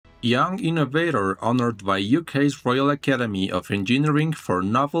Young innovator honored by UK's Royal Academy of Engineering for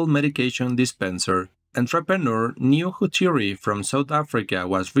novel medication dispenser. Entrepreneur Neo Hutiri from South Africa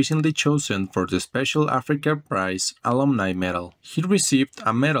was recently chosen for the Special Africa Prize Alumni Medal. He received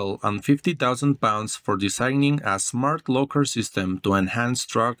a medal and £50,000 for designing a smart locker system to enhance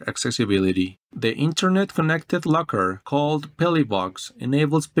drug accessibility. The internet-connected locker, called Pellybox,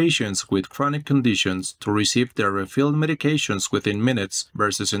 enables patients with chronic conditions to receive their refilled medications within minutes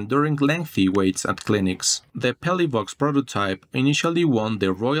versus enduring lengthy waits at clinics. The Pellybox prototype initially won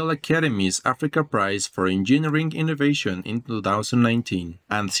the Royal Academy's Africa Prize for Engineering Innovation in 2019,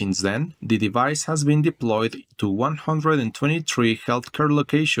 and since then, the device has been deployed to 123 healthcare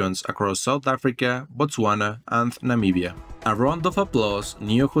locations across South Africa, Botswana, and Namibia. A round of applause,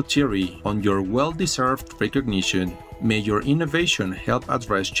 Neo Hutiri, on your well-deserved recognition. May your innovation help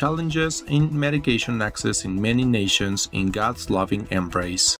address challenges in medication access in many nations in God's loving embrace.